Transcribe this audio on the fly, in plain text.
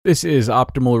This is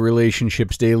Optimal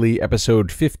Relationships Daily,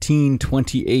 episode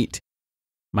 1528.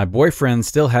 My boyfriend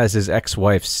still has his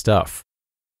ex-wife's stuff,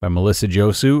 by Melissa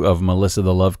Josue of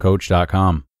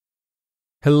melissathelovecoach.com.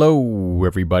 Hello,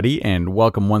 everybody, and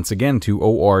welcome once again to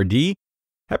ORD.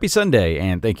 Happy Sunday,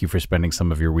 and thank you for spending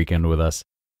some of your weekend with us.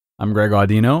 I'm Greg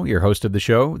Audino, your host of the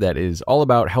show that is all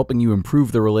about helping you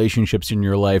improve the relationships in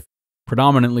your life,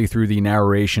 predominantly through the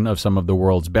narration of some of the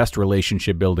world's best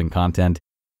relationship-building content.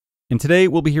 And today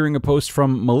we'll be hearing a post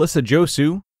from Melissa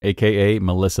Josue, aka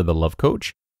Melissa the Love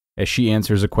Coach, as she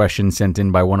answers a question sent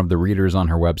in by one of the readers on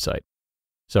her website.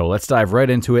 So let's dive right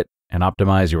into it and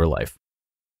optimize your life.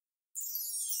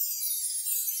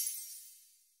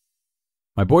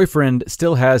 My boyfriend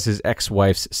still has his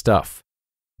ex-wife's stuff,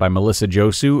 by Melissa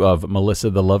Josue of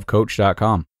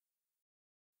melissathelovecoach.com.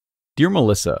 Dear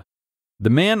Melissa, the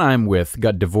man I'm with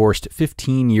got divorced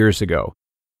 15 years ago.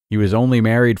 He was only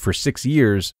married for 6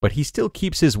 years, but he still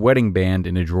keeps his wedding band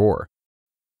in a drawer.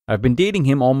 I've been dating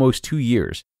him almost 2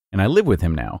 years, and I live with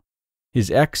him now. His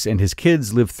ex and his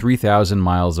kids live 3,000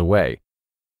 miles away.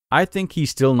 I think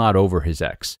he's still not over his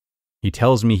ex. He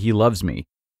tells me he loves me.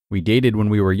 We dated when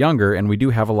we were younger, and we do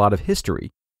have a lot of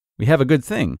history. We have a good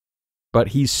thing, but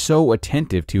he's so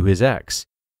attentive to his ex.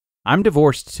 I'm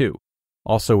divorced too,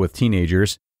 also with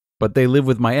teenagers, but they live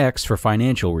with my ex for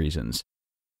financial reasons.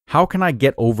 How can I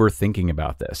get over thinking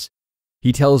about this?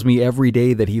 He tells me every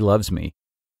day that he loves me.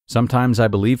 Sometimes I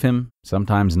believe him,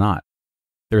 sometimes not.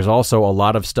 There's also a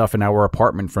lot of stuff in our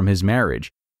apartment from his marriage,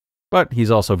 but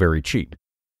he's also very cheap.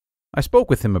 I spoke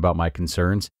with him about my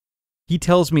concerns. He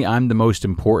tells me I'm the most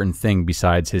important thing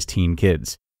besides his teen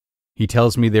kids. He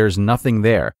tells me there's nothing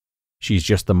there. She's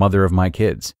just the mother of my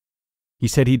kids. He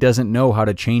said he doesn't know how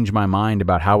to change my mind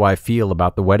about how I feel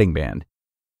about the wedding band.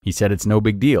 He said it's no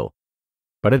big deal.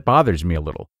 But it bothers me a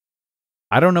little.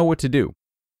 I don't know what to do.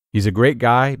 He's a great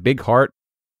guy, big heart.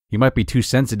 He might be too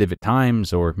sensitive at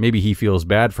times, or maybe he feels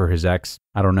bad for his ex.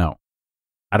 I don't know.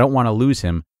 I don't want to lose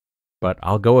him, but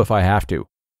I'll go if I have to.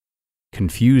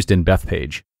 Confused and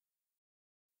Bethpage.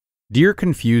 Dear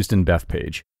Confused and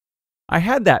Bethpage, I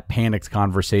had that panicked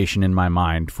conversation in my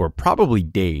mind for probably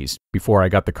days before I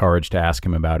got the courage to ask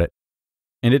him about it.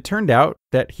 And it turned out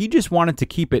that he just wanted to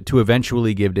keep it to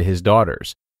eventually give to his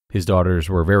daughters. His daughters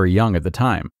were very young at the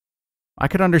time. I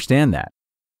could understand that.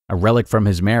 A relic from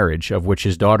his marriage, of which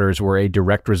his daughters were a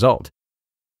direct result.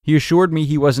 He assured me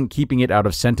he wasn't keeping it out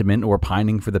of sentiment or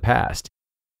pining for the past.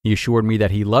 He assured me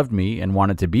that he loved me and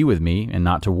wanted to be with me and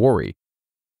not to worry.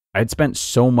 I had spent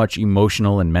so much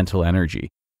emotional and mental energy.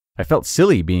 I felt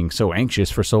silly being so anxious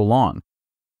for so long.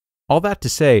 All that to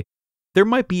say, there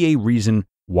might be a reason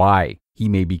why he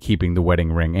may be keeping the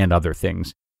wedding ring and other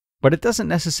things, but it doesn't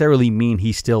necessarily mean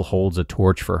he still holds a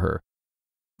torch for her.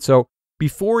 So,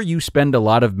 before you spend a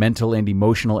lot of mental and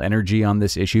emotional energy on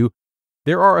this issue,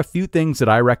 there are a few things that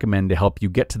I recommend to help you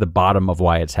get to the bottom of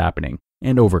why it's happening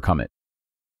and overcome it.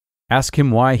 Ask him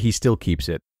why he still keeps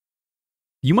it.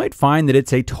 You might find that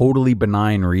it's a totally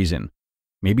benign reason.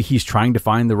 Maybe he's trying to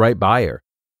find the right buyer,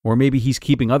 or maybe he's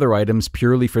keeping other items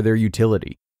purely for their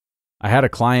utility. I had a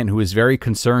client who was very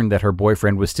concerned that her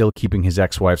boyfriend was still keeping his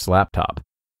ex-wife's laptop.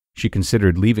 She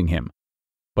considered leaving him,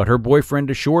 but her boyfriend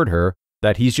assured her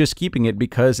that he's just keeping it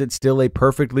because it's still a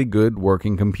perfectly good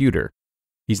working computer.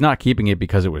 He's not keeping it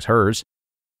because it was hers.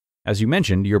 As you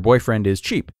mentioned, your boyfriend is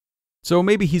cheap, so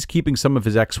maybe he's keeping some of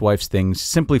his ex-wife's things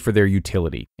simply for their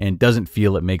utility and doesn't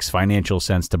feel it makes financial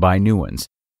sense to buy new ones.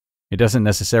 It doesn't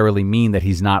necessarily mean that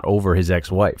he's not over his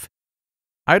ex-wife.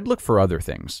 I'd look for other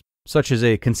things, such as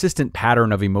a consistent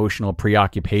pattern of emotional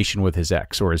preoccupation with his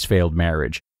ex or his failed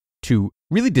marriage, to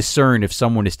really discern if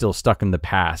someone is still stuck in the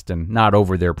past and not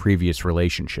over their previous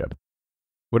relationship.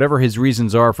 Whatever his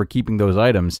reasons are for keeping those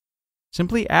items,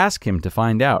 simply ask him to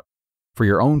find out, for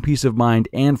your own peace of mind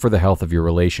and for the health of your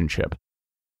relationship.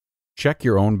 Check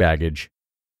your own baggage.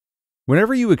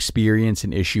 Whenever you experience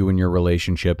an issue in your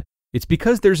relationship, it's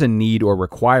because there's a need or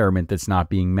requirement that's not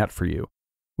being met for you,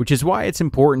 which is why it's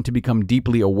important to become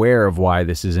deeply aware of why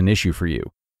this is an issue for you.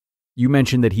 You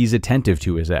mentioned that he's attentive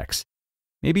to his ex.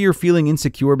 Maybe you're feeling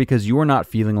insecure because you're not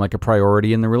feeling like a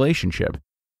priority in the relationship.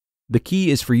 The key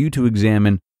is for you to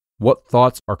examine what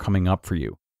thoughts are coming up for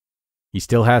you. He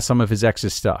still has some of his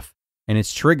ex's stuff, and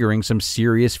it's triggering some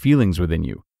serious feelings within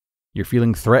you. You're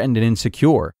feeling threatened and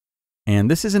insecure, and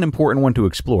this is an important one to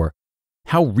explore.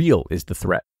 How real is the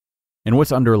threat? And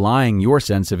what's underlying your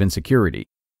sense of insecurity?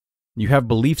 You have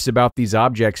beliefs about these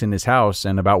objects in his house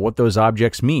and about what those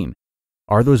objects mean.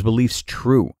 Are those beliefs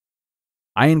true?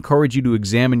 I encourage you to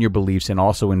examine your beliefs and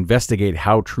also investigate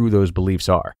how true those beliefs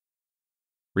are.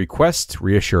 Request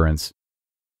reassurance.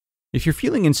 If you're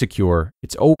feeling insecure,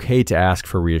 it's okay to ask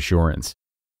for reassurance.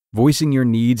 Voicing your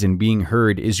needs and being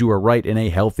heard is your right in a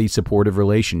healthy, supportive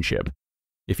relationship.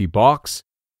 If he balks,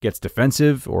 gets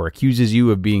defensive, or accuses you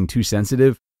of being too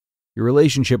sensitive, your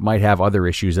relationship might have other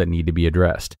issues that need to be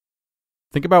addressed.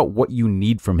 Think about what you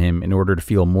need from him in order to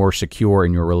feel more secure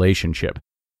in your relationship,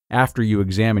 after you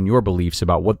examine your beliefs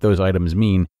about what those items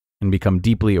mean and become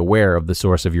deeply aware of the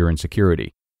source of your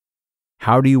insecurity.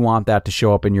 How do you want that to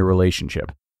show up in your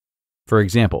relationship? For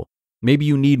example, maybe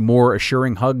you need more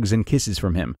assuring hugs and kisses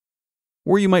from him,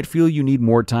 or you might feel you need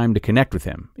more time to connect with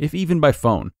him, if even by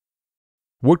phone.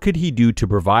 What could he do to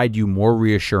provide you more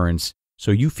reassurance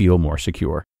so you feel more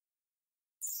secure?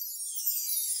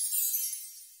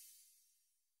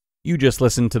 You just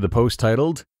listened to the post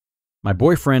titled, "My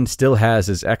Boyfriend Still Has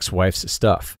His Ex-Wife's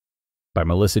Stuff" by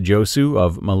Melissa Josue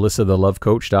of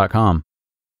melissathelovecoach.com.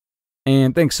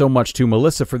 And thanks so much to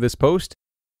Melissa for this post.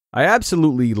 I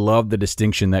absolutely love the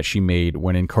distinction that she made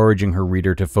when encouraging her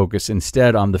reader to focus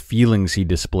instead on the feelings he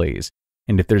displays,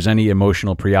 and if there's any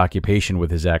emotional preoccupation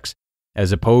with his ex,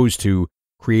 as opposed to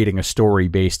creating a story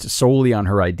based solely on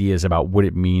her ideas about what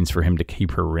it means for him to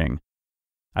keep her ring.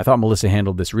 I thought Melissa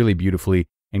handled this really beautifully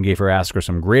and gave her asker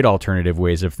some great alternative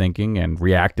ways of thinking and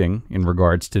reacting in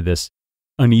regards to this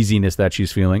uneasiness that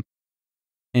she's feeling.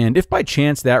 And if by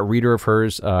chance that reader of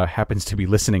hers happens to be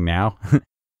listening now,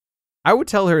 I would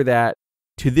tell her that,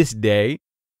 to this day,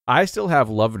 I still have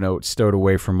love notes stowed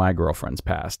away from my girlfriend's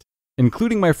past,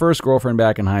 including my first girlfriend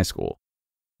back in high school.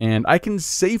 And I can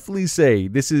safely say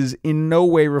this is in no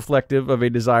way reflective of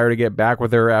a desire to get back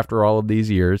with her after all of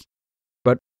these years,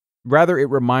 but rather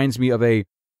it reminds me of a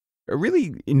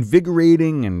really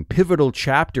invigorating and pivotal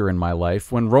chapter in my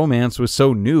life when romance was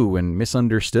so new and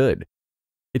misunderstood.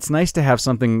 It's nice to have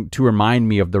something to remind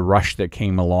me of the rush that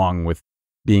came along with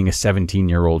being a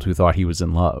 17-year-old who thought he was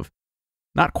in love.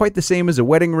 Not quite the same as a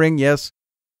wedding ring, yes,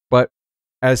 but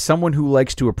as someone who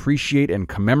likes to appreciate and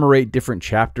commemorate different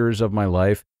chapters of my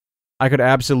life, I could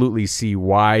absolutely see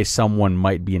why someone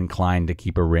might be inclined to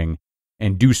keep a ring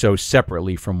and do so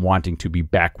separately from wanting to be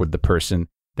back with the person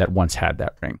that once had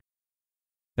that ring.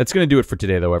 That's going to do it for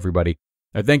today, though, everybody.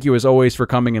 Thank you, as always, for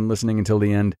coming and listening until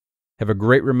the end. Have a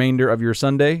great remainder of your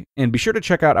Sunday, and be sure to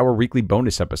check out our weekly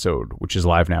bonus episode, which is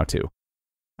live now, too.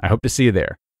 I hope to see you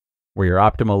there, where your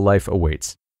optimal life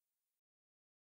awaits.